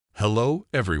Hello,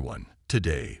 everyone.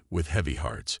 Today, with heavy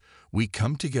hearts, we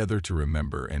come together to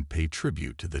remember and pay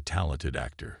tribute to the talented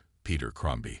actor, Peter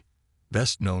Crombie.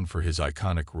 Best known for his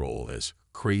iconic role as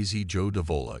Crazy Joe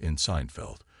Davola in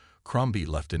Seinfeld, Crombie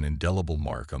left an indelible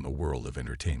mark on the world of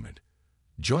entertainment.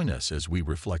 Join us as we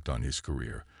reflect on his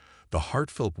career, the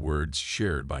heartfelt words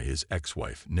shared by his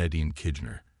ex-wife, Nadine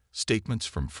Kijner, statements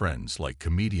from friends like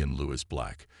comedian Louis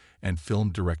Black and film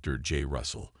director Jay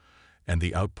Russell, and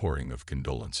the outpouring of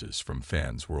condolences from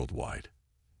fans worldwide.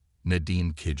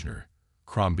 Nadine Kijner,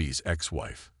 Crombie's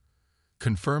ex-wife,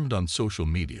 confirmed on social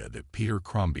media that Peter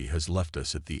Crombie has left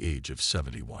us at the age of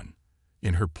 71.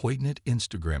 In her poignant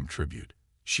Instagram tribute,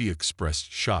 she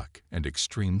expressed shock and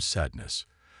extreme sadness,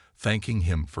 thanking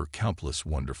him for countless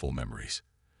wonderful memories.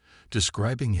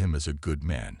 Describing him as a good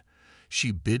man,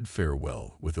 she bid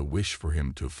farewell with a wish for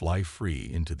him to fly free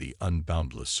into the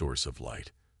unboundless source of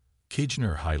light.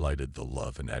 Kijner highlighted the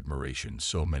love and admiration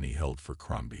so many held for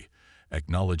Crombie,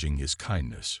 acknowledging his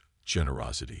kindness,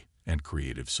 generosity, and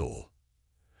creative soul.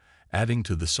 Adding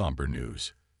to the somber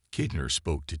news, Kijner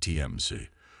spoke to TMZ,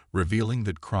 revealing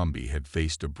that Crombie had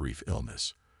faced a brief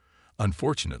illness.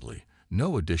 Unfortunately,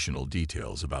 no additional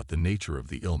details about the nature of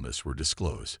the illness were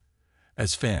disclosed.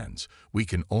 As fans, we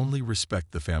can only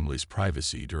respect the family's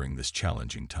privacy during this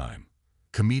challenging time.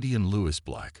 Comedian Louis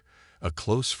Black, a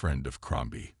close friend of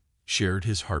Crombie, shared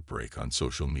his heartbreak on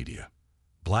social media.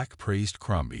 Black praised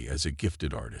Crombie as a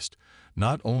gifted artist,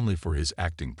 not only for his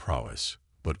acting prowess,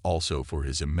 but also for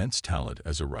his immense talent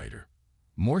as a writer.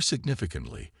 More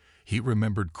significantly, he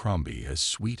remembered Crombie as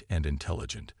sweet and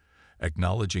intelligent,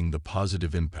 acknowledging the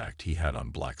positive impact he had on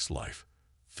Black's life.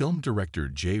 Film director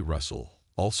Jay Russell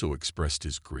also expressed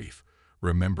his grief,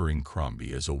 remembering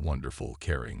Crombie as a wonderful,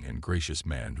 caring, and gracious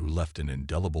man who left an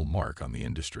indelible mark on the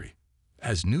industry.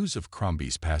 As news of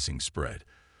Crombie's passing spread,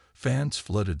 fans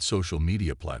flooded social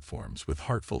media platforms with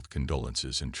heartfelt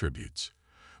condolences and tributes.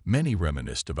 Many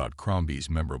reminisced about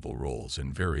Crombie's memorable roles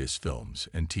in various films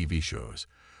and TV shows,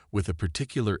 with a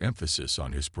particular emphasis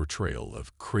on his portrayal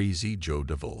of Crazy Joe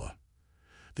Davola.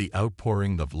 The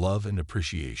outpouring of love and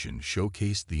appreciation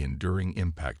showcased the enduring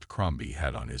impact Crombie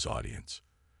had on his audience.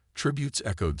 Tributes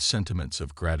echoed sentiments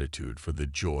of gratitude for the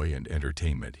joy and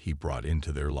entertainment he brought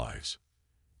into their lives.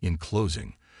 In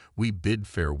closing, we bid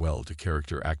farewell to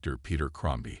character actor Peter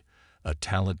Crombie, a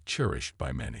talent cherished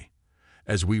by many.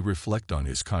 As we reflect on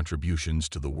his contributions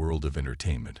to the world of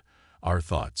entertainment, our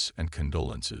thoughts and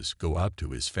condolences go out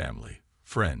to his family,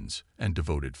 friends, and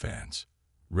devoted fans.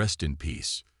 Rest in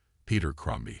peace, Peter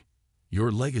Crombie.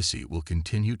 Your legacy will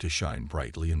continue to shine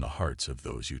brightly in the hearts of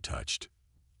those you touched.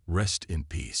 Rest in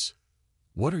peace.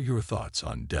 What are your thoughts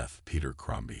on death, Peter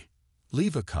Crombie?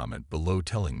 Leave a comment below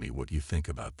telling me what you think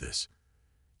about this.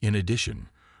 In addition,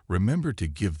 remember to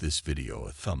give this video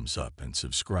a thumbs up and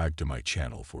subscribe to my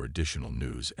channel for additional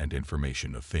news and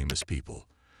information of famous people.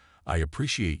 I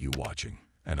appreciate you watching,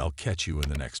 and I'll catch you in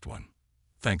the next one.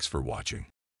 Thanks for watching.